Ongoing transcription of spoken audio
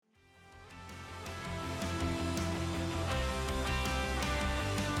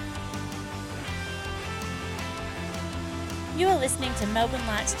You are listening to Melbourne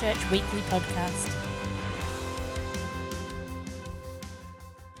Lights Church Weekly Podcast.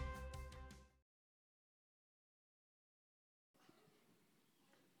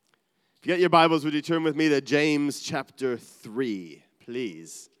 If you got your Bibles, would you turn with me to James chapter 3,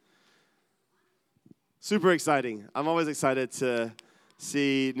 please? Super exciting. I'm always excited to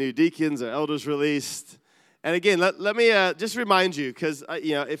see new deacons or elders released. And again, let me just remind you, because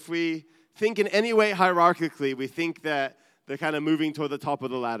if we think in any way hierarchically, we think that they're kind of moving toward the top of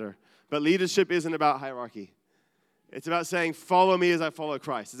the ladder. But leadership isn't about hierarchy. It's about saying, follow me as I follow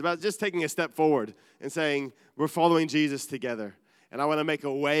Christ. It's about just taking a step forward and saying, we're following Jesus together. And I want to make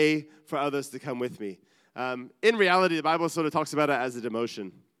a way for others to come with me. In reality, the Bible sort of talks about it as a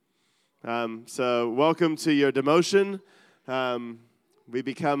demotion. So welcome to your demotion. We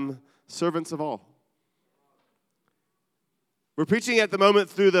become servants of all. We're preaching at the moment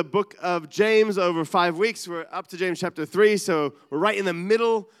through the book of James over 5 weeks. We're up to James chapter 3, so we're right in the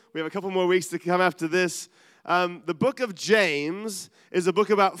middle. We have a couple more weeks to come after this. The book of James is a book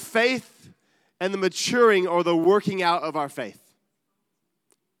about faith and the maturing or the working out of our faith.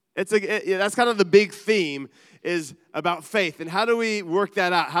 That's kind of the big theme, is about faith. And how do we work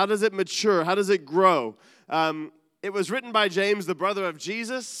that out? How does it mature? How does it grow? It was written by James, the brother of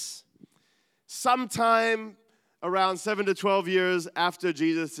Jesus, sometime around 7 to 12 years after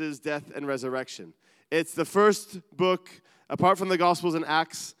Jesus' death and resurrection. It's the first book, apart from the Gospels and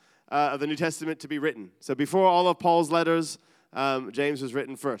Acts, of the New Testament to be written. So before all of Paul's letters, James was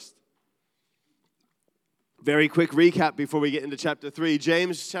written first. Very quick recap before we get into chapter 3.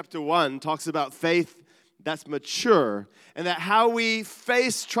 James chapter 1 talks about faith that's mature, and that how we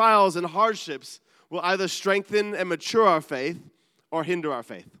face trials and hardships will either strengthen and mature our faith or hinder our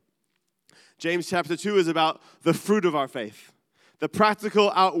faith. James chapter 2 is about the fruit of our faith, the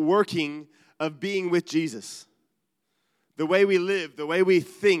practical outworking of being with Jesus. The way we live, the way we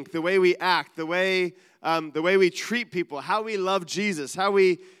think, the way we act, the way we treat people, how we love Jesus, how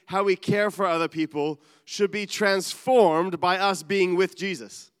we care for other people should be transformed by us being with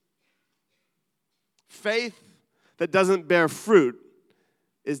Jesus. Faith that doesn't bear fruit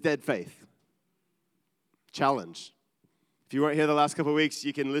is dead faith. Challenge. If you weren't here the last couple of weeks,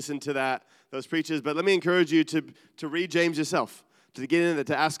 you can listen to those preachers. But let me encourage you to read James yourself, to get in there,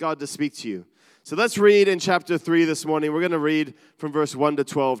 to ask God to speak to you. So let's read in chapter 3 this morning. We're going to read from verse 1 to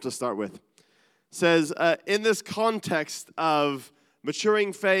 12 to start with. It says, in this context of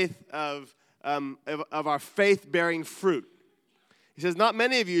maturing faith, of our faith bearing fruit, he says, not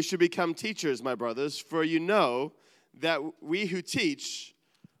many of you should become teachers, my brothers, for you know that we who teach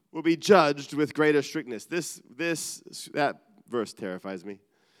will be judged with greater strictness. That verse terrifies me.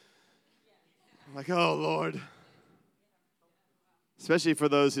 I'm like, oh, Lord. Especially for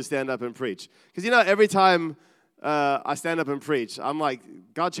those who stand up and preach. Because, every time I stand up and preach, I'm like,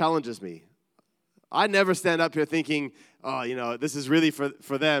 God challenges me. I never stand up here thinking, oh, this is really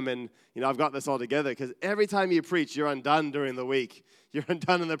for them, and, I've got this all together. Because every time you preach, you're undone during the week. You're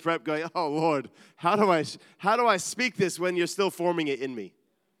undone in the prep going, oh, Lord, how do I speak this when you're still forming it in me?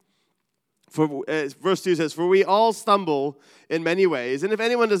 Verse 2 says, for we all stumble in many ways, and if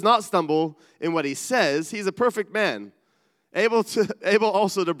anyone does not stumble in what he says, he's a perfect man, able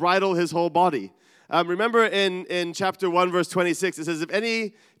also to bridle his whole body. Remember in chapter 1, verse 26, it says, if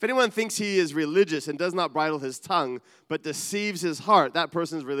anyone thinks he is religious and does not bridle his tongue, but deceives his heart, that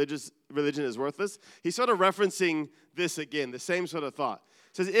person's religion is worthless. He's sort of referencing this again, the same sort of thought.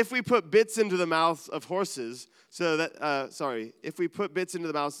 It says, if we put bits into the mouths of horses so that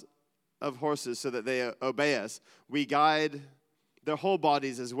they obey us, we guide their whole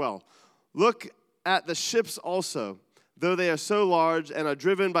bodies as well. Look at the ships also. Though they are so large and are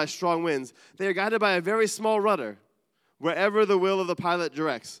driven by strong winds, they are guided by a very small rudder, wherever the will of the pilot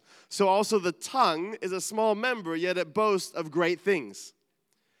directs. So also the tongue is a small member, yet it boasts of great things.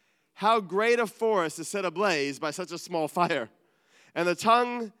 How great a forest is set ablaze by such a small fire. And the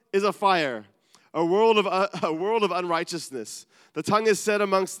tongue is a fire, a world of unrighteousness. The tongue is set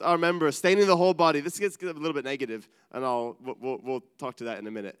amongst our members, staining the whole body. This gets a little bit negative, and we'll talk to that in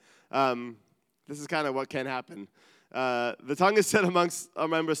a minute. This is kind of what can happen. The tongue is set amongst our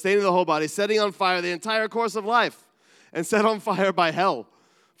members, staining the whole body, setting on fire the entire course of life, and set on fire by hell.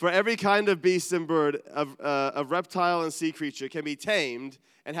 For every kind of beast and bird, of reptile and sea creature can be tamed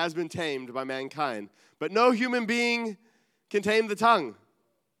and has been tamed by mankind. But no human being can tame the tongue.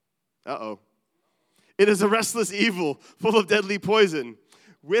 Uh-oh. It is a restless evil, full of deadly poison.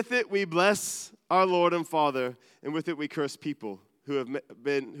 With it we bless our Lord and Father, and with it we curse people who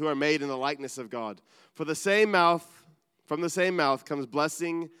are made in the likeness of God. From the same mouth comes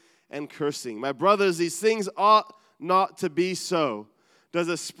blessing and cursing. My brothers, these things ought not to be so? Does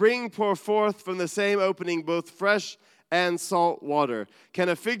a spring pour forth from the same opening both fresh and salt water? Can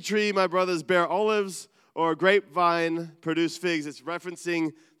a fig tree, my brothers, bear olives, or a grapevine produce figs? It's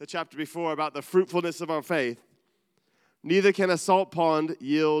referencing the chapter before about the fruitfulness of our faith. Neither can a salt pond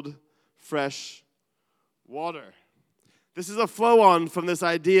yield fresh water. This is a flow-on from this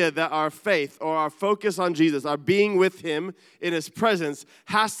idea that our faith or our focus on Jesus, our being with him in his presence,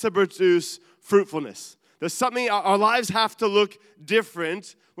 has to produce fruitfulness. There's something, our lives have to look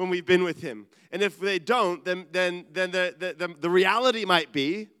different when we've been with him. And if they don't, then the reality might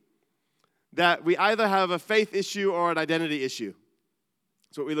be that we either have a faith issue or an identity issue.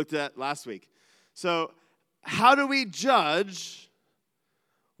 That's what we looked at last week. So how do we judge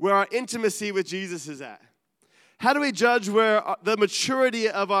where our intimacy with Jesus is at? How do we judge where the maturity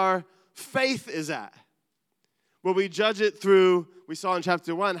of our faith is at? Well, we judge it through, we saw in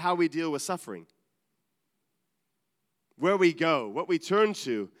chapter 1, how we deal with suffering. Where we go, what we turn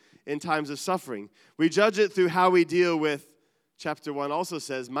to in times of suffering. We judge it through how we deal with, chapter 1 also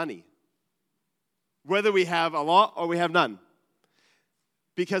says, money. Whether we have a lot or we have none.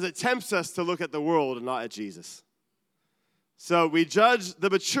 Because it tempts us to look at the world and not at Jesus. So we judge the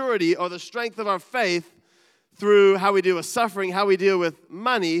maturity or the strength of our faith through how we deal with suffering, how we deal with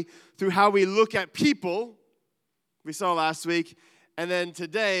money, through how we look at people, we saw last week, and then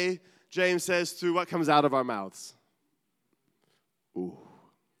today, James says, through what comes out of our mouths. Ooh.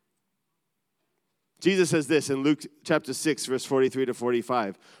 Jesus says this in Luke chapter 6, verse 43 to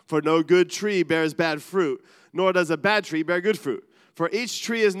 45. For no good tree bears bad fruit, nor does a bad tree bear good fruit. For each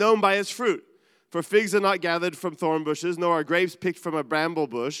tree is known by its fruit. For figs are not gathered from thorn bushes, nor are grapes picked from a bramble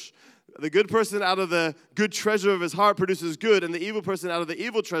bush. The good person out of the good treasure of his heart produces good, and the evil person out of the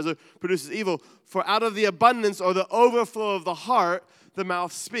evil treasure produces evil. For out of the abundance or the overflow of the heart, the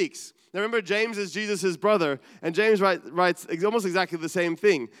mouth speaks. Now remember, James is Jesus' brother, and James writes almost exactly the same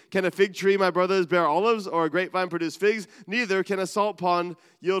thing. Can a fig tree, my brothers, bear olives, or a grapevine produce figs? Neither can a salt pond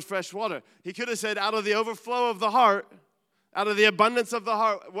yield fresh water. He could have said, out of the overflow of the heart, out of the abundance of the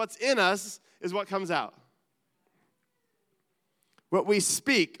heart, what's in us is what comes out. What we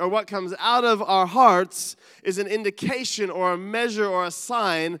speak or what comes out of our hearts is an indication or a measure or a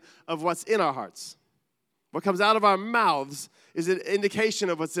sign of what's in our hearts. What comes out of our mouths is an indication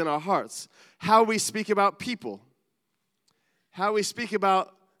of what's in our hearts. How we speak about people. How we speak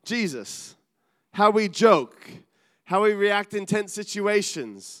about Jesus. How we joke. How we react in tense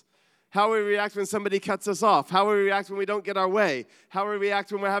situations. How we react when somebody cuts us off. How we react when we don't get our way. How we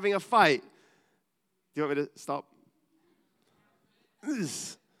react when we're having a fight. Do you want me to stop?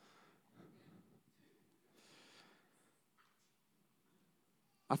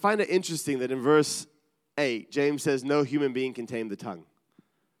 I find it interesting that in verse 8, James says, no human being can tame the tongue.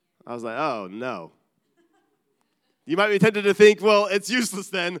 I was like, oh, no. You might be tempted to think, well, it's useless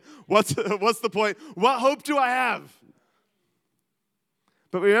then. What's the point? What hope do I have?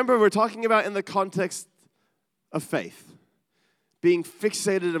 But remember, we're talking about in the context of faith. Being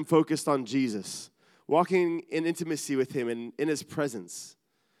fixated and focused on Jesus. Walking in intimacy with him and in his presence.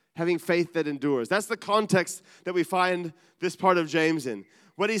 Having faith that endures. That's the context that we find this part of James in.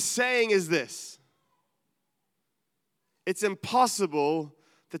 What he's saying is this. It's impossible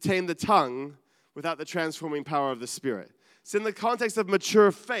to tame the tongue without the transforming power of the Spirit. It's in the context of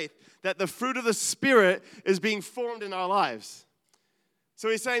mature faith that the fruit of the Spirit is being formed in our lives. So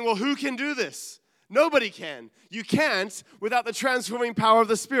he's saying, well, who can do this? Nobody can. You can't without the transforming power of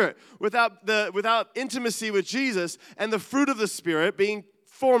the Spirit, without intimacy with Jesus and the fruit of the Spirit being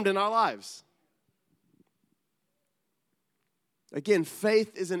formed in our lives. Again,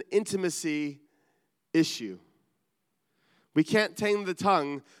 faith is an intimacy issue. We can't tame the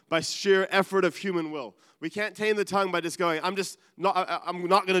tongue by sheer effort of human will. We can't tame the tongue by just going, I'm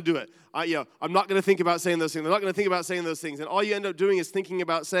not going to do it. I'm not going to think about saying those things. I'm not going to think about saying those things. And all you end up doing is thinking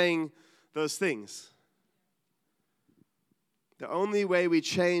about saying those things. The only way we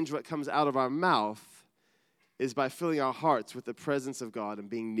change what comes out of our mouth is by filling our hearts with the presence of God and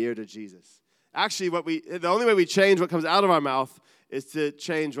being near to Jesus. Actually, the only way we change what comes out of our mouth is to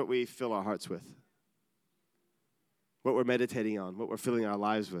change what we fill our hearts with. What we're meditating on, what we're filling our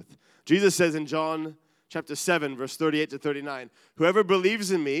lives with. Jesus says in John chapter 7, verse 38 to 39, whoever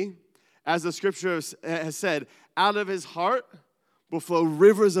believes in me, as the scripture has said, out of his heart will flow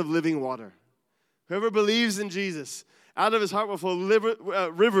rivers of living water. Whoever believes in Jesus, out of his heart will flow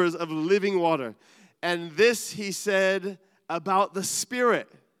rivers of living water. And this he said about the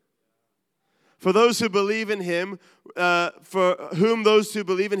Spirit. For those who believe in him, for whom those who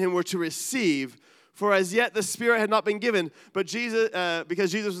believe in him were to receive For as yet the Spirit had not been given, but Jesus,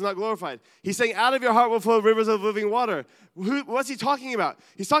 because Jesus was not glorified. He's saying, out of your heart will flow rivers of living water. What's he talking about?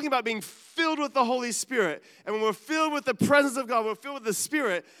 He's talking about being filled with the Holy Spirit. And when we're filled with the presence of God, we're filled with the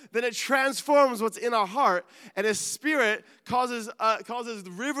Spirit, then it transforms what's in our heart, and His Spirit causes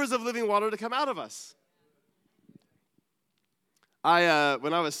rivers of living water to come out of us.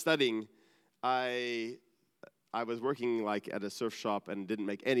 When I was studying, I was working like at a surf shop and didn't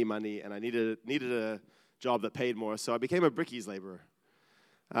make any money, and I needed a job that paid more, so I became a brickies laborer.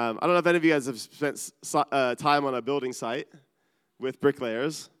 I don't know if any of you guys have spent time on a building site with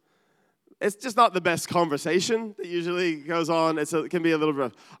bricklayers. It's just not the best conversation that usually goes on. It can be a little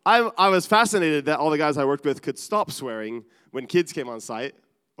rough. I was fascinated that all the guys I worked with could stop swearing when kids came on site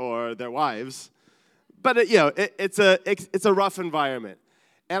or their wives. But it's a rough environment.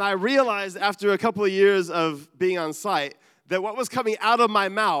 And I realized after a couple of years of being on site that what was coming out of my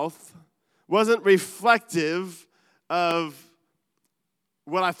mouth wasn't reflective of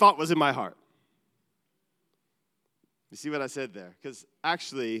what I thought was in my heart. You see what I said there? Because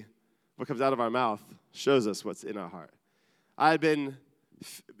actually, what comes out of our mouth shows us what's in our heart.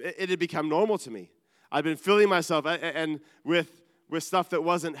 It had become normal to me. I'd been filling myself and with stuff that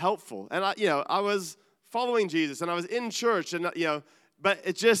wasn't helpful. And I was following Jesus, and I was in church, and but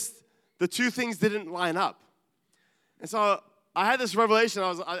it just, the two things didn't line up. And so I had this revelation.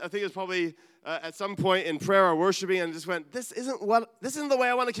 I think it was probably at some point in prayer or worshiping, and just went, this isn't the way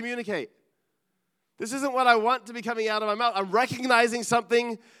I want to communicate. This isn't what I want to be coming out of my mouth. I'm recognizing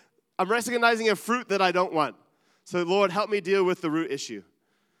something. I'm recognizing a fruit that I don't want. So Lord, help me deal with the root issue.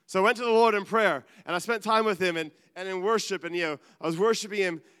 So I went to the Lord in prayer, and I spent time with Him and in worship, and I was worshiping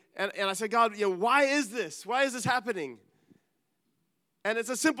Him, and I said, God, why is this? Why is this happening? And it's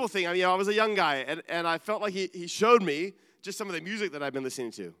a simple thing. I was a young guy, and I felt like he showed me just some of the music that I've been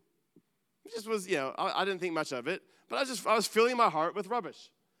listening to. It just was, I didn't think much of it, but I was filling my heart with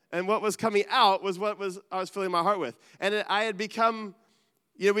rubbish. And what was coming out was I was filling my heart with. And I had become,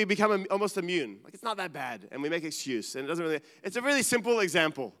 we become almost immune. Like, it's not that bad, and we make excuse. And it's a really simple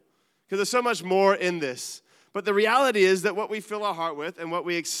example, because there's so much more in this. But the reality is that what we fill our heart with and what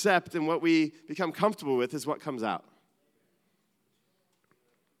we accept and what we become comfortable with is what comes out.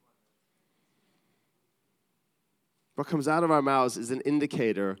 What comes out of our mouths is an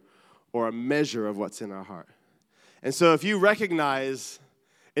indicator or a measure of what's in our heart. And so if you recognize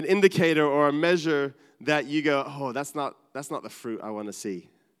an indicator or a measure that you go, oh, that's not the fruit I want to see,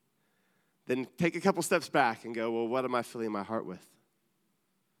 then take a couple steps back and go, well, what am I filling my heart with?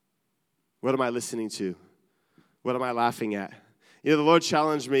 What am I listening to? What am I laughing at? The Lord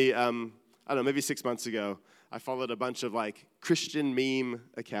challenged me, I don't know, maybe 6 months ago. I followed a bunch of Christian meme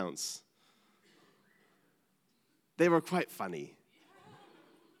accounts. They were quite funny.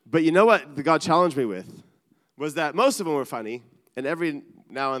 But you know what God challenged me with? Was that most of them were funny, and every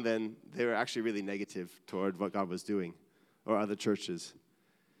now and then they were actually really negative toward what God was doing or other churches.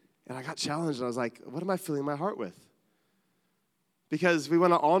 And I got challenged, and I was like, what am I filling my heart with? Because we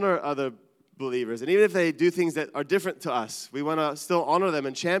want to honor other believers, and even if they do things that are different to us, we want to still honor them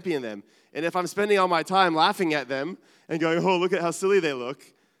and champion them. And if I'm spending all my time laughing at them and going, oh, look at how silly they look,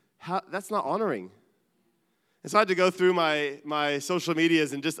 that's not honoring. And so I had to go through my social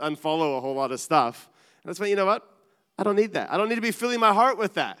medias and just unfollow a whole lot of stuff. And that's when, you know what? I don't need that. I don't need to be filling my heart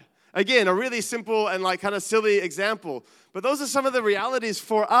with that. Again, a really simple and kind of silly example. But those are some of the realities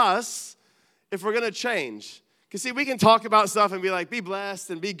for us if we're going to change. Because, see, we can talk about stuff and be like, be blessed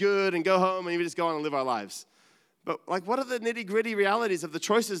and be good and go home and we just go on and live our lives. But, what are the nitty-gritty realities of the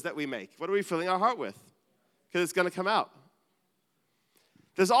choices that we make? What are we filling our heart with? Because it's going to come out.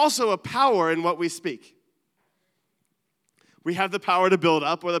 There's also a power in what we speak. We have the power to build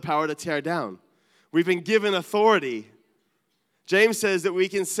up or the power to tear down. We've been given authority. James says that we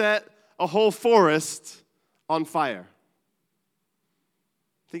can set a whole forest on fire.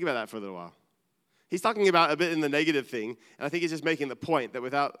 Think about that for a little while. He's talking about a bit in the negative thing, and I think he's just making the point that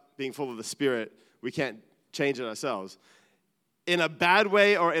without being full of the Spirit, we can't change it ourselves. In a bad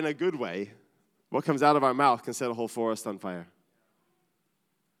way or in a good way, what comes out of our mouth can set a whole forest on fire.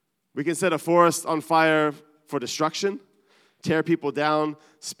 We can set a forest on fire for destruction, tear people down,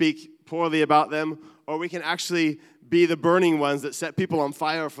 speak poorly about them, or we can actually be the burning ones that set people on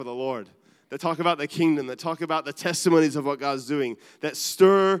fire for the Lord, that talk about the kingdom, that talk about the testimonies of what God's doing, that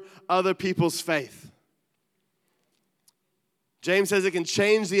stir other people's faith. James says it can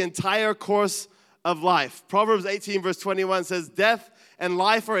change the entire course of life. Proverbs 18 verse 21 says, death and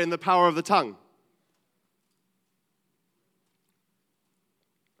life are in the power of the tongue.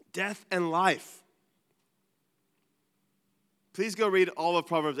 Death and life. Please go read all of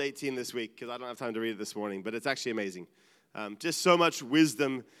Proverbs 18 this week, because I don't have time to read it this morning, but it's actually amazing. Just so much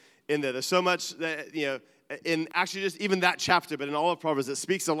wisdom in there. There's so much that, in actually just even that chapter, but in all of Proverbs, it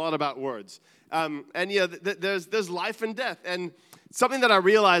speaks a lot about words. There's life and death. And something that I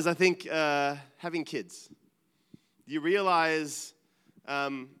realized, I think, having kids, you realize,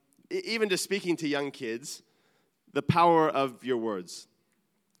 even just speaking to young kids, the power of your words.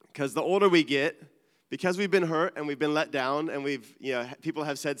 Because the older we get, because we've been hurt and we've been let down and people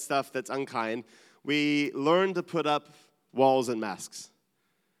have said stuff that's unkind, we learn to put up walls and masks.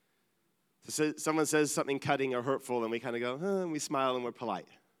 So someone says something cutting or hurtful and we kind of go, and we smile and we're polite.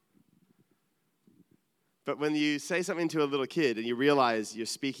 But when you say something to a little kid and you realize you're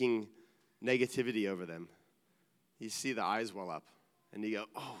speaking negativity over them, you see the eyes well up and you go,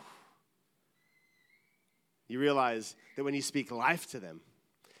 oh. You realize that when you speak life to them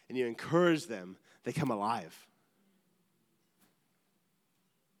and you encourage them, they come alive.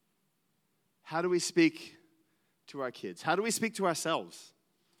 How do we speak to our kids? How do we speak to ourselves?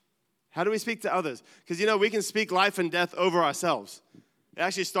 How do we speak to others? Because, we can speak life and death over ourselves. It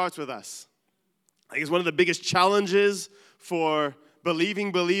actually starts with us. I think it's one of the biggest challenges for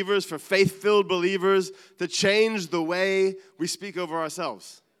believing believers, for faith-filled believers, to change the way we speak over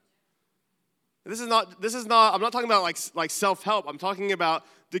ourselves. This is not. I'm not talking about like self-help. I'm talking about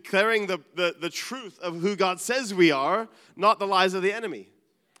declaring the truth of who God says we are, not the lies of the enemy.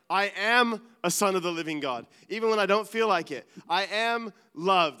 I am a son of the living God, even when I don't feel like it. I am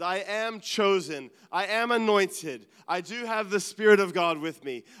loved. I am chosen. I am anointed. I do have the Spirit of God with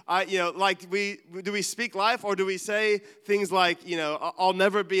me. Do we speak life, or do we say things like, I'll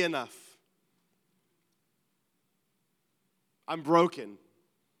never be enough. I'm broken.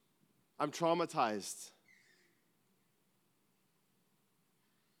 I'm traumatized.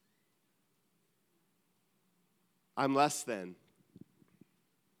 I'm less than.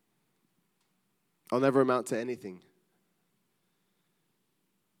 I'll never amount to anything.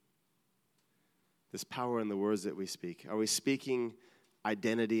 There's power in the words that we speak. Are we speaking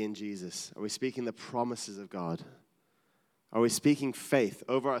identity in Jesus? Are we speaking the promises of God? Are we speaking faith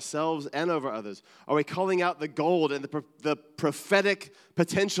over ourselves and over others? Are we calling out the gold and the prophetic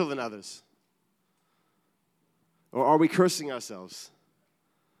potential in others? Or are we cursing ourselves?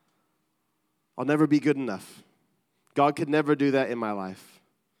 I'll never be good enough. God could never do that in my life.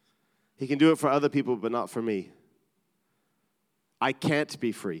 He can do it for other people, but not for me. I can't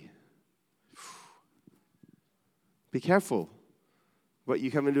be free. Be careful what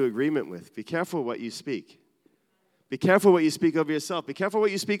you come into agreement with. Be careful what you speak. Be careful what you speak over yourself. Be careful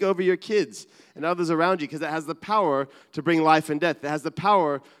what you speak over your kids and others around you, because it has the power to bring life and death. It has the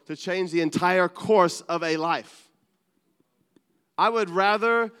power to change the entire course of a life. I would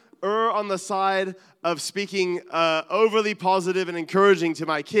rather err on the side of speaking overly positive and encouraging to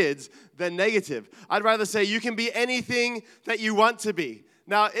my kids than negative. I'd rather say you can be anything that you want to be.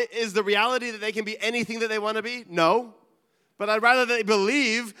 Now, is the reality that they can be anything that they want to be? No. But I'd rather they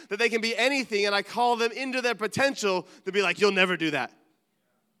believe that they can be anything, and I call them into their potential to be like, you'll never do that.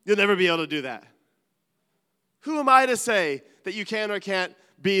 You'll never be able to do that. Who am I to say that you can or can't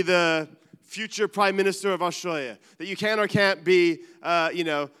be the future Prime Minister of Australia? That you can or can't be,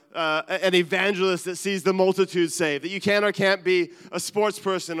 an evangelist that sees the multitude saved? That you can or can't be a sports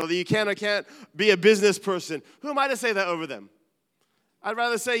person? Or that you can or can't be a business person? Who am I to say that over them? I'd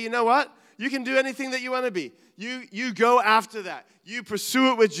rather say, you know what? You can do anything that you want to be. You go after that. You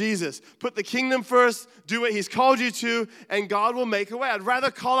pursue it with Jesus. Put the kingdom first. Do what He's called you to, and God will make a way. I'd rather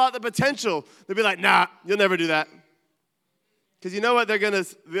call out the potential than be like, nah, you'll never do that. Because you know what they're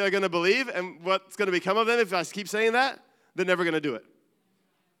gonna believe, and what's gonna become of them if I keep saying that? They're never gonna do it.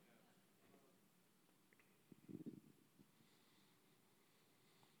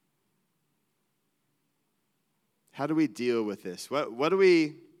 How do we deal with this? What do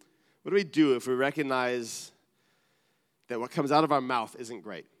we do if we recognize that what comes out of our mouth isn't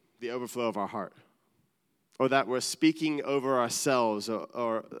great, the overflow of our heart? Or that we're speaking over ourselves,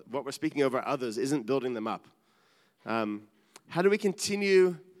 or what we're speaking over others isn't building them up? How do we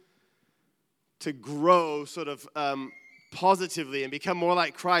continue to grow sort of positively and become more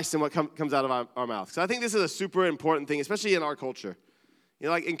like Christ in what comes out of our mouth? Because I think this is a super important thing, especially in our culture.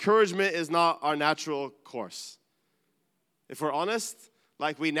 Encouragement is not our natural course. If we're honest,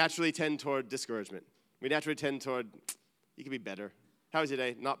 we naturally tend toward discouragement. We naturally tend toward, you could be better. How was your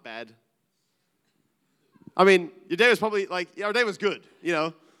day? Not bad. I mean, your day was probably our day was good,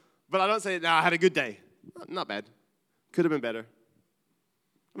 But I don't say, I had a good day. Not bad. Could have been better.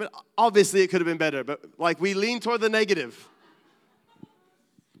 I mean, obviously it could have been better, but we lean toward the negative.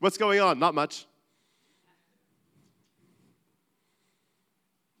 What's going on? Not much.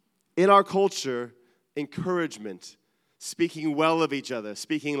 In our culture, encouragement, speaking well of each other,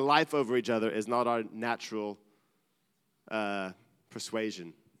 speaking life over each other is not our natural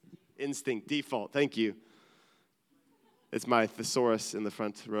persuasion, instinct, default. Thank you. It's my thesaurus in the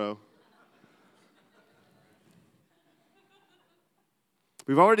front row.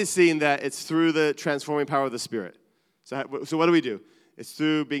 We've already seen that it's through the transforming power of the Spirit. So what do? It's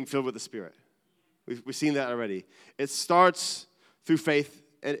through being filled with the Spirit. We've seen that already. It starts through faith,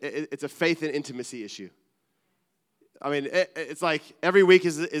 and it's a faith and intimacy issue. I mean, it's like every week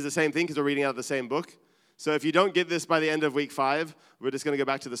is the same thing because we're reading out of the same book. So if you don't get this by the end of week 5, we're just going to go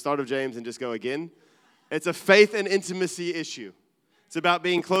back to the start of James and just go again. It's a faith and intimacy issue. It's about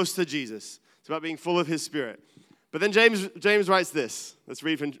being close to Jesus. It's about being full of his Spirit. But then James writes this. Let's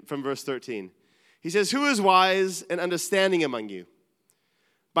read from verse 13. He says, "Who is wise and understanding among you?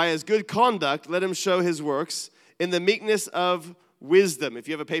 By his good conduct, let him show his works in the meekness of wisdom." If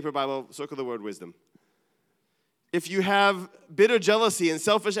you have a paper Bible, circle the word wisdom. "If you have bitter jealousy and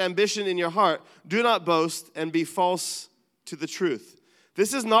selfish ambition in your heart, do not boast and be false to the truth.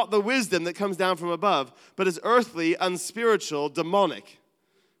 This is not the wisdom that comes down from above, but is earthly, unspiritual, demonic."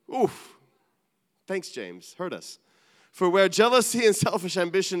 Oof. Thanks, James. Hurt us. "For where jealousy and selfish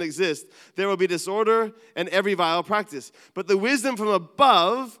ambition exist, there will be disorder and every vile practice. But the wisdom from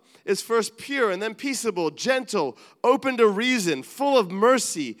above is first pure and then peaceable, gentle, open to reason, full of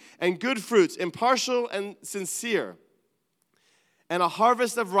mercy and good fruits, impartial and sincere. And a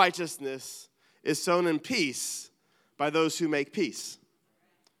harvest of righteousness is sown in peace by those who make peace."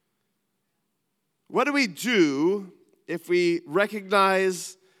 What do we do if we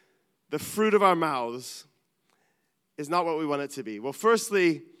recognize the fruit of our mouths is not what we want it to be? Well,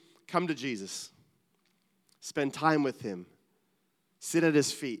 firstly, come to Jesus. Spend time with him. Sit at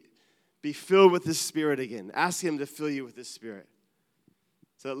his feet. Be filled with his Spirit again. Ask him to fill you with his Spirit,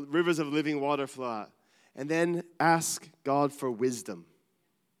 so that rivers of living water flow out. And then ask God for wisdom.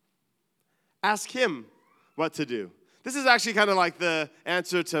 Ask him what to do. This is actually kind of like the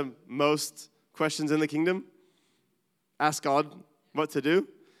answer to most questions in the kingdom. Ask God what to do.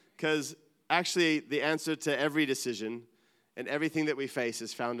 Because actually the answer to every decision and everything that we face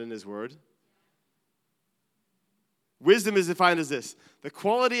is found in his word. Wisdom is defined as this: the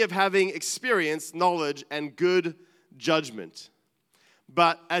quality of having experience, knowledge, and good judgment.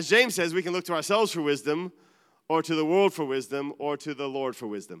 But as James says, we can look to ourselves for wisdom, or to the world for wisdom, or to the Lord for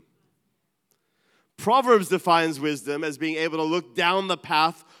wisdom. Proverbs defines wisdom as being able to look down the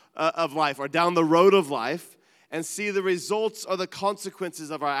path of life, or down the road of life, and see the results or the consequences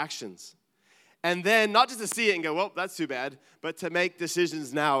of our actions. And then, not just to see it and go, well, that's too bad, but to make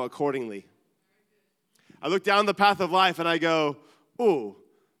decisions now accordingly. I look down the path of life and I go, oh,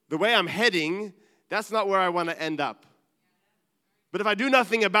 the way I'm heading, that's not where I want to end up. But if I do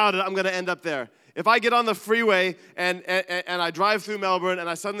nothing about it, I'm going to end up there. If I get on the freeway and I drive through Melbourne and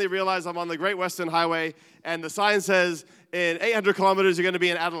I suddenly realize I'm on the Great Western Highway and the sign says in 800 kilometers you're going to be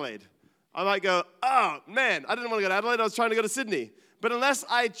in Adelaide, I might go, oh, man, I didn't want to go to Adelaide. I was trying to go to Sydney. But unless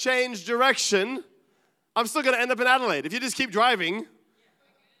I change direction, I'm still going to end up in Adelaide. If you just keep driving,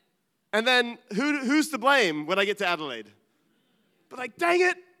 and then who's to blame when I get to Adelaide? But like, dang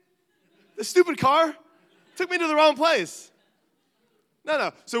it, the stupid car took me to the wrong place.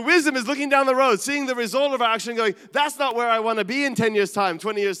 No. So wisdom is looking down the road, seeing the result of our action, going, that's not where I want to be in 10 years' time,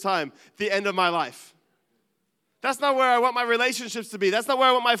 20 years' time, the end of my life. That's not where I want my relationships to be. That's not where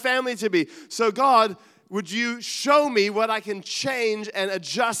I want my family to be. So God, would you show me what I can change and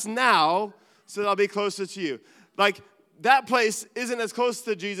adjust now so that I'll be closer to you? Like, that place isn't as close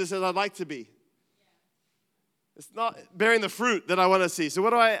to Jesus as I'd like to be. It's not bearing the fruit that I want to see. So what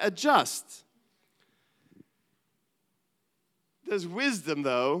do I adjust? There's wisdom,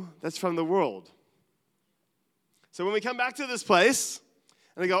 though, that's from the world. So when we come back to this place,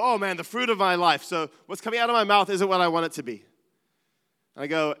 and I go, oh, man, the fruit of my life. So what's coming out of my mouth isn't what I want it to be. And I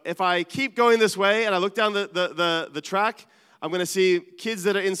go, if I keep going this way and I look down the track, I'm going to see kids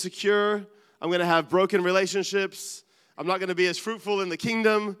that are insecure. I'm going to have broken relationships. I'm not going to be as fruitful in the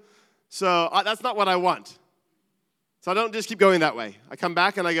kingdom. So that's not what I want. So I don't just keep going that way. I come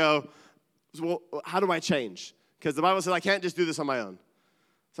back and I go, well, how do I change? Because the Bible says I can't just do this on my own.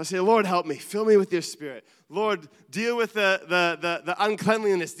 So I say, Lord, help me. Fill me with your Spirit. Lord, deal with the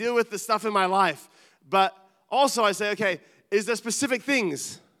uncleanliness. Deal with the stuff in my life. But also I say, okay, is there specific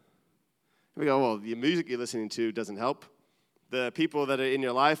things? We go, well, the music you're listening to doesn't help. The people that are in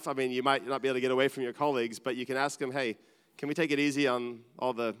your life, I mean, you might not be able to get away from your colleagues, but you can ask them, hey, can we take it easy on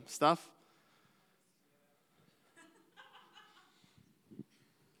all the stuff?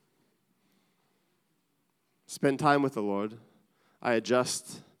 Spend time with the Lord. I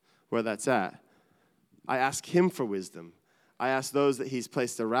adjust where that's at. I ask him for wisdom. I ask those that he's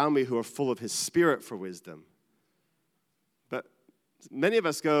placed around me who are full of his Spirit for wisdom. But many of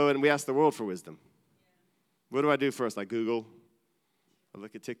us go and we ask the world for wisdom. What do I do first? I Google. I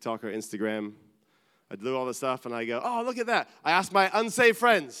look at TikTok or Instagram. I do all this stuff and I go, oh, look at that. I ask my unsaved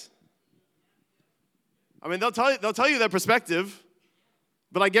friends. I mean, they'll tell you their perspective,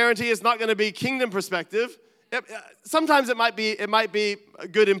 but I guarantee it's not going to be kingdom perspective. Sometimes it might be a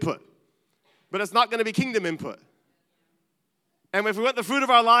good input, but it's not going to be kingdom input. And if we want the fruit of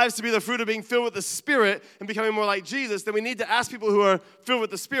our lives to be the fruit of being filled with the Spirit and becoming more like Jesus, then we need to ask people who are filled with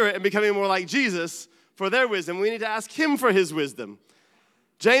the Spirit and becoming more like Jesus for their wisdom. We need to ask him for his wisdom.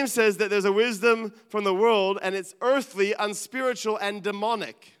 James says that there's a wisdom from the world, and it's earthly, unspiritual, and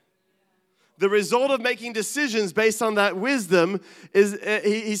demonic. The result of making decisions based on that wisdom is,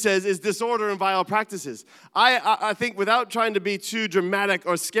 he says, is disorder and vile practices. I think, without trying to be too dramatic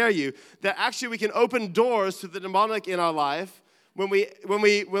or scare you, that actually we can open doors to the demonic in our life when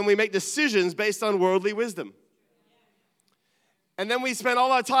we make decisions based on worldly wisdom. And then we spend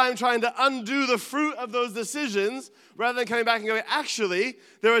all our time trying to undo the fruit of those decisions rather than coming back and going, actually,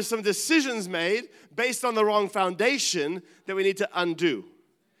 there are some decisions made based on the wrong foundation that we need to undo.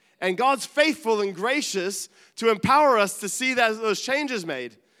 And God's faithful and gracious to empower us to see those changes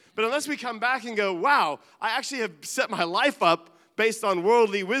made. But unless we come back and go, wow, I actually have set my life up based on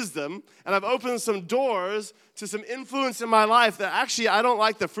worldly wisdom, and I've opened some doors to some influence in my life that actually I don't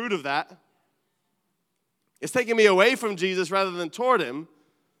like the fruit of that. It's taking me away from Jesus rather than toward him.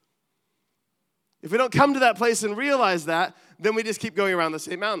 If we don't come to that place and realize that, then we just keep going around the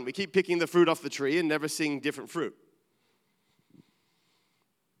same mountain. We keep picking the fruit off the tree and never seeing different fruit.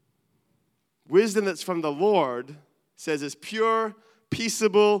 Wisdom that's from the Lord says is pure,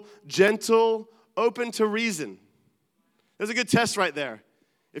 peaceable, gentle, open to reason. There's a good test right there.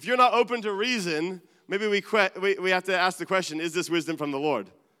 If you're not open to reason, maybe we have to ask the question, is this wisdom from the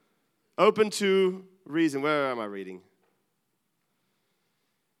Lord? Open to reason. Where am I reading?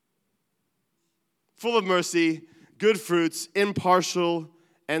 Full of mercy, good fruits, impartial,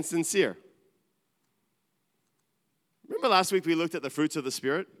 and sincere. Remember last week we looked at the fruits of the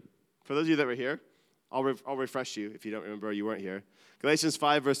Spirit? For those of you that were here, I'll refresh you if you don't remember or you weren't here. Galatians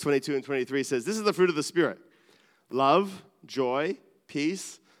 5, verse 22 and 23 says, this is the fruit of the Spirit. Love, joy,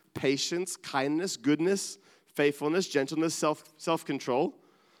 peace, patience, kindness, goodness, faithfulness, gentleness, self-control.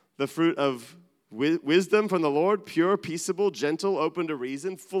 The fruit of wisdom from the Lord, pure, peaceable, gentle, open to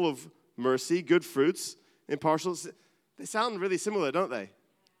reason, full of mercy, good fruits, impartial. They sound really similar, don't they?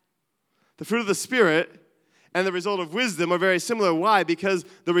 The fruit of the Spirit and the result of wisdom are very similar. Why? Because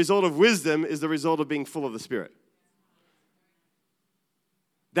the result of wisdom is the result of being full of the Spirit.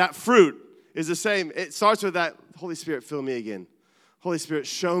 That fruit is the same. It starts with that, Holy Spirit, fill me again. Holy Spirit,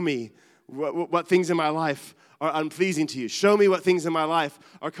 show me what things in my life are unpleasing to you. Show me what things in my life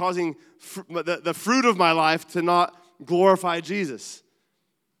are causing the fruit of my life to not glorify Jesus.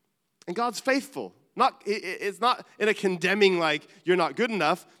 And God's faithful. It's not in a condemning like you're not good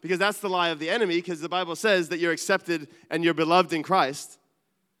enough, because that's the lie of the enemy, because the Bible says that you're accepted and you're beloved in Christ.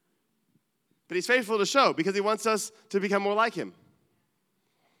 But he's faithful to show, because he wants us to become more like him.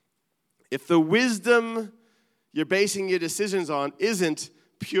 If the wisdom you're basing your decisions on isn't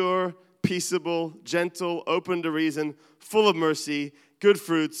pure, peaceable, gentle, open to reason, full of mercy, good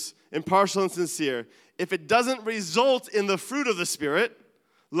fruits, impartial and sincere, if it doesn't result in the fruit of the Spirit,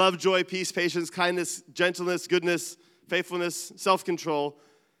 love, joy, peace, patience, kindness, gentleness, goodness, faithfulness, self-control,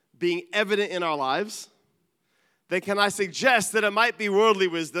 being evident in our lives, then can I suggest that it might be worldly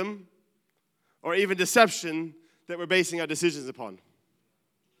wisdom or even deception that we're basing our decisions upon?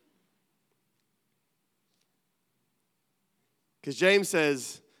 Because James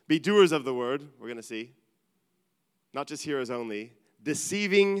says, be doers of the word, we're going to see, not just hearers only,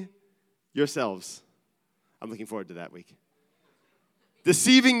 deceiving yourselves. I'm looking forward to that week.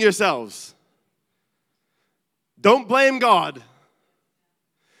 Deceiving yourselves. Don't blame God.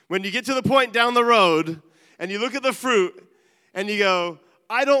 When you get to the point down the road and you look at the fruit and you go,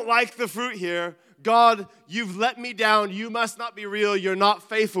 I don't like the fruit here. God, you've let me down. You must not be real. You're not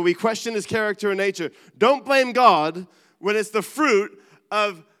faithful. We question his character and nature. Don't blame God when it's the fruit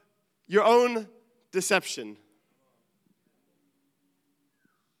of your own deception.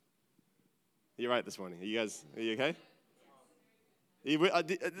 You're right this morning. Are you okay?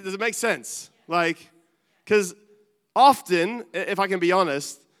 Does it make sense? Because often, if I can be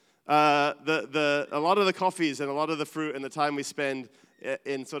honest, a lot of the coffees and a lot of the fruit and the time we spend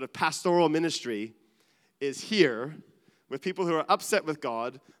in sort of pastoral ministry is here with people who are upset with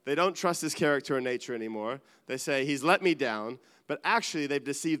God. They don't trust his character and nature anymore. They say, he's let me down. but actually they've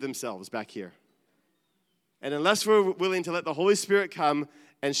deceived themselves back here. And unless we're willing to let the Holy Spirit come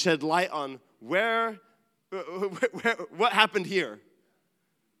and shed light on what happened here,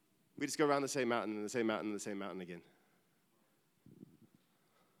 we just go around the same mountain and the same mountain and the same mountain again.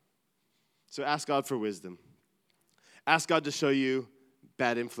 So ask God for wisdom. Ask God to show you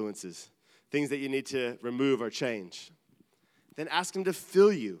bad influences, things that you need to remove or change. Then ask him to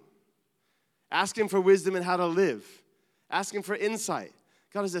fill you. Ask him for wisdom in how to live. Ask him for insight.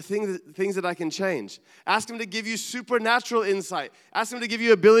 God, is there things that I can change? Ask him to give you supernatural insight. Ask him to give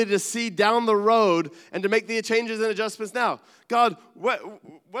you ability to see down the road and to make the changes and adjustments now. God,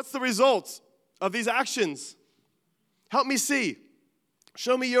 what's the results of these actions? Help me see.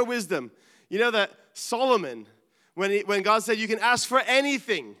 Show me your wisdom. You know that Solomon, when God said you can ask for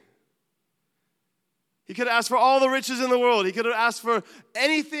anything, he could have asked for all the riches in the world. He could have asked for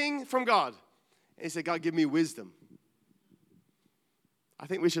anything from God. And he said, God, give me wisdom. I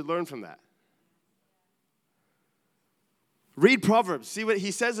think we should learn from that. Read Proverbs. See what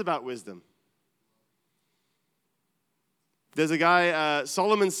he says about wisdom. There's a guy,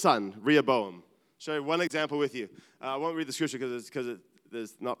 Solomon's son, Rehoboam. Show you one example with you. I won't read the scripture because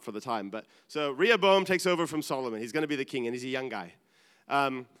it's not for the time. But so Rehoboam takes over from Solomon. He's going to be the king, and he's a young guy.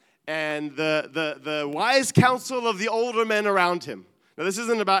 And the wise counsel of the older men around him. Now, this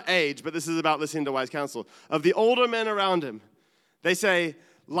isn't about age, but this is about listening to wise counsel. Of the older men around him, they say,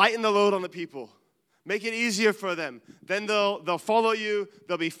 lighten the load on the people. Make it easier for them. Then they'll follow you.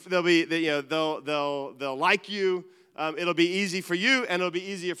 They'll like you. It'll be easy for you, and it'll be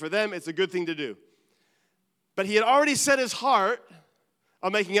easier for them. It's a good thing to do. But he had already set his heart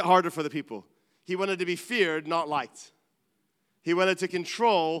on making it harder for the people. He wanted to be feared, not liked. He wanted to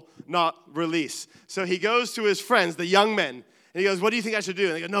control, not release. So he goes to his friends, the young men, and he goes, what do you think I should do?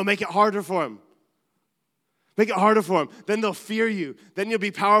 And they go, no, make it harder for him. Make it harder for him. Then they'll fear you. Then you'll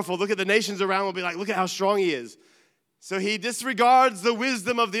be powerful. Look at the nations around. Will be like, look at how strong he is. So he disregards the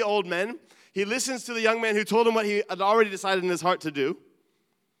wisdom of the old men. He listens to the young man who told him what he had already decided in his heart to do.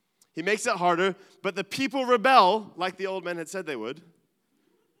 He makes it harder, but the people rebel like the old men had said they would.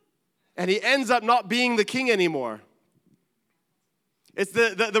 And he ends up not being the king anymore. It's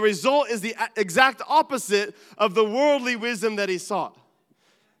the result is the exact opposite of the worldly wisdom that he sought.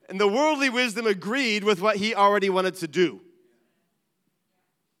 And the worldly wisdom agreed with what he already wanted to do.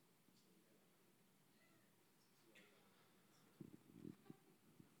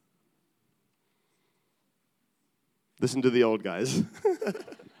 Listen to the old guys.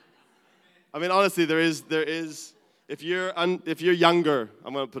 I mean, honestly, there is. If you're younger,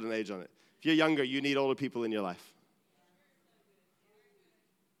 I'm going to put an age on it. If you're younger, you need older people in your life.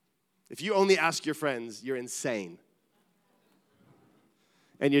 If you only ask your friends, you're insane.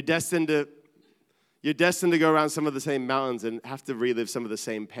 And you're destined to go around some of the same mountains and have to relive some of the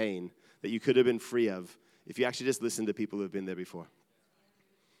same pain that you could have been free of if you actually just listen to people who have been there before.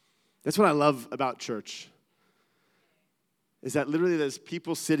 That's what I love about church, is that literally there's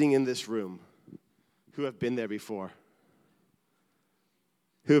people sitting in this room who have been there before,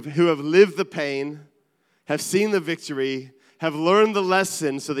 who have lived the pain, have seen the victory, have learned the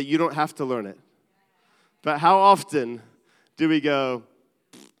lesson so that you don't have to learn it. But how often do we go,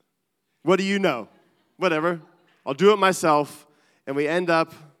 what do you know? Whatever. I'll do it myself. And we end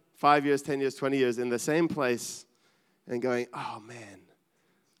up 5 years, 10 years, 20 years in the same place and going, oh, man,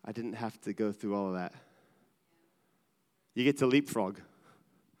 I didn't have to go through all of that. You get to leapfrog.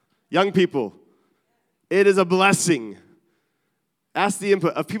 Young people, it is a blessing. Ask the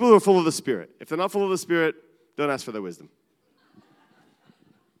input of people who are full of the Spirit. If they're not full of the Spirit, don't ask for their wisdom.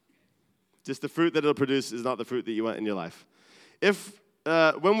 Just the fruit that it'll produce is not the fruit that you want in your life.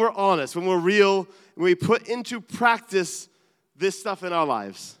 When we're honest, when we're real, when we put into practice this stuff in our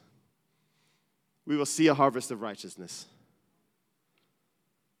lives, we will see a harvest of righteousness.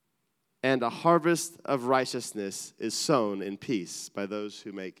 And a harvest of righteousness is sown in peace by those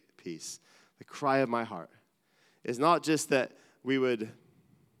who make peace. The cry of my heart is not just that we would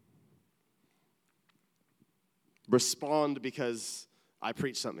respond because I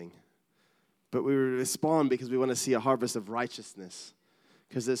preach something, but we would respond because we want to see a harvest of righteousness.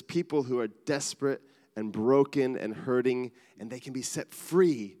 Because there's people who are desperate and broken and hurting, and they can be set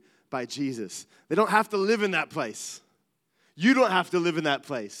free by Jesus. They don't have to live in that place. You don't have to live in that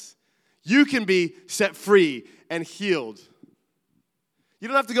place. You can be set free and healed. You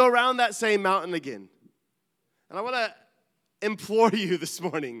don't have to go around that same mountain again. And I want to implore you this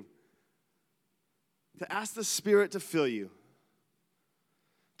morning to ask the Spirit to fill you,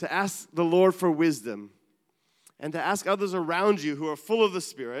 to ask the Lord for wisdom, and to ask others around you who are full of the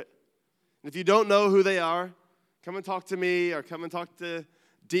Spirit. And if you don't know who they are, come and talk to me, or come and talk to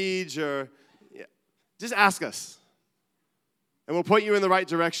Deej, or just ask us. And we'll point you in the right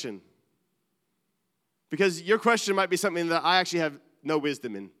direction. Because your question might be something that I actually have no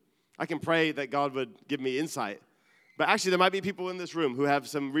wisdom in. I can pray that God would give me insight. But actually, there might be people in this room who have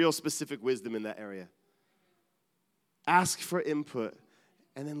some real specific wisdom in that area. Ask for input,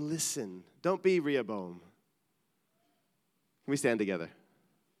 and then listen. Don't be Rehoboam. Can we stand together?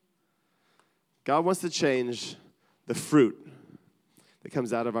 God wants to change the fruit that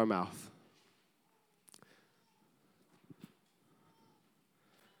comes out of our mouth.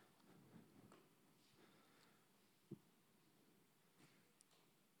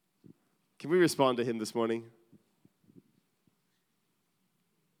 Can we respond to him this morning?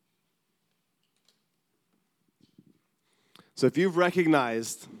 So if you've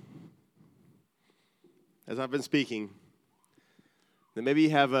recognized, as I've been speaking, that maybe you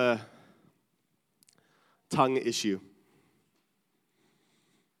have a tongue issue.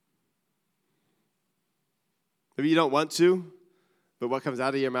 Maybe you don't want to, but what comes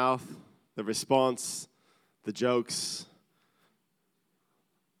out of your mouth, the response, the jokes,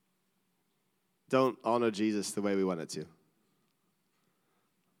 don't honor Jesus the way we want it to.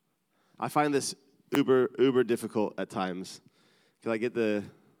 I find this uber difficult at times. Because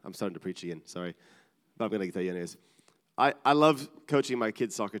I'm starting to preach again, sorry. But I'm going to tell you anyways. I love coaching my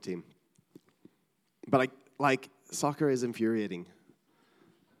kids' soccer team. But soccer is infuriating.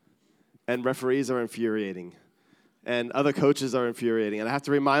 And referees are infuriating. And other coaches are infuriating. And I have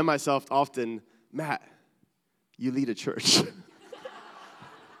to remind myself often, Matt, you lead a church.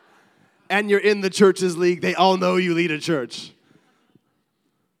 And you're in the church's league. They all know you lead a church.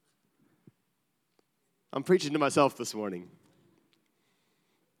 I'm preaching to myself this morning.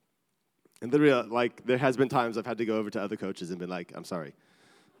 And literally, there has been times I've had to go over to other coaches and been like, I'm sorry.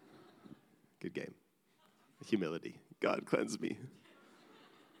 Good game. Humility. God, cleanse me.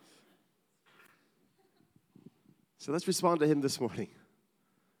 So let's respond to him this morning.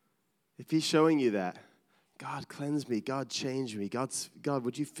 If he's showing you that, God, cleanse me. God, change me. God,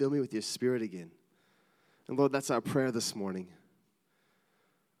 would you fill me with your Spirit again? And Lord, that's our prayer this morning.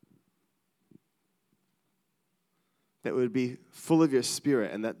 That we would be full of your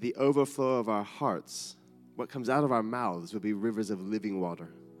Spirit, and that the overflow of our hearts, what comes out of our mouths, would be rivers of living water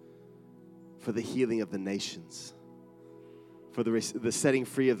for the healing of the nations, for the setting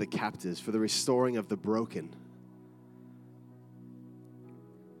free of the captives, for the restoring of the broken.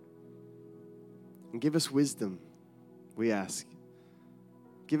 And give us wisdom, we ask.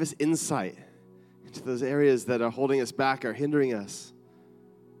 Give us insight into those areas that are holding us back or hindering us.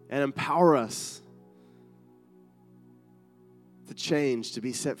 And empower us to change, to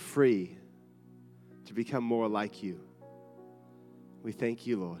be set free, to become more like you. We thank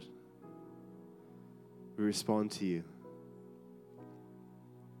you, Lord. We respond to you.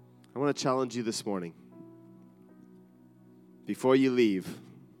 I want to challenge you this morning. Before you leave,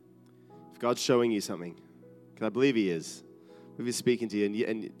 if God's showing you something, because I believe he is. If he's speaking to you,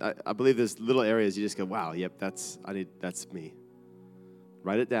 and I believe there's little areas you just go, wow, yep, that's me.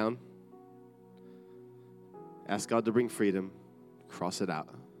 Write it down. Ask God to bring freedom. Cross it out.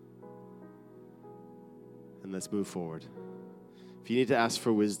 And let's move forward. If you need to ask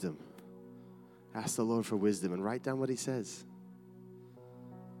for wisdom, ask the Lord for wisdom and write down what he says.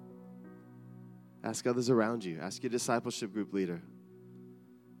 Ask others around you. Ask your discipleship group leader.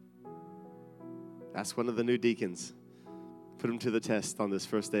 Ask one of the new deacons. Put them to the test on this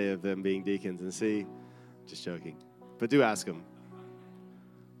first day of them being deacons and see. Just joking. But do ask them.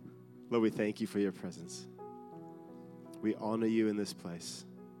 Lord, we thank you for your presence. We honor you in this place.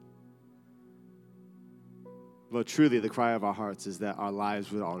 Lord, truly the cry of our hearts is that our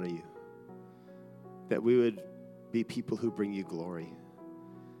lives would honor you. That we would be people who bring you glory.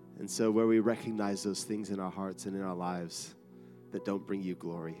 And so where we recognize those things in our hearts and in our lives that don't bring you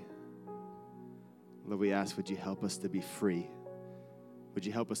glory, Lord, we ask, would you help us to be free? Would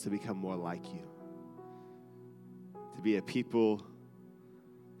you help us to become more like you? To be a people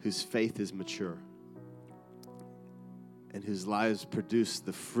whose faith is mature and whose lives produce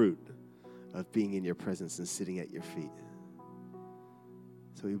the fruit of being in your presence and sitting at your feet.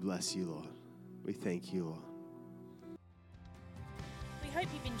 So we bless you, Lord. We thank you, Lord. We hope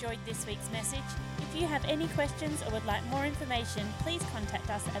you've enjoyed this week's message. If you have any questions or would like more information, please contact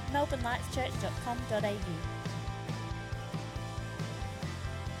us at melbournelightschurch.com.au.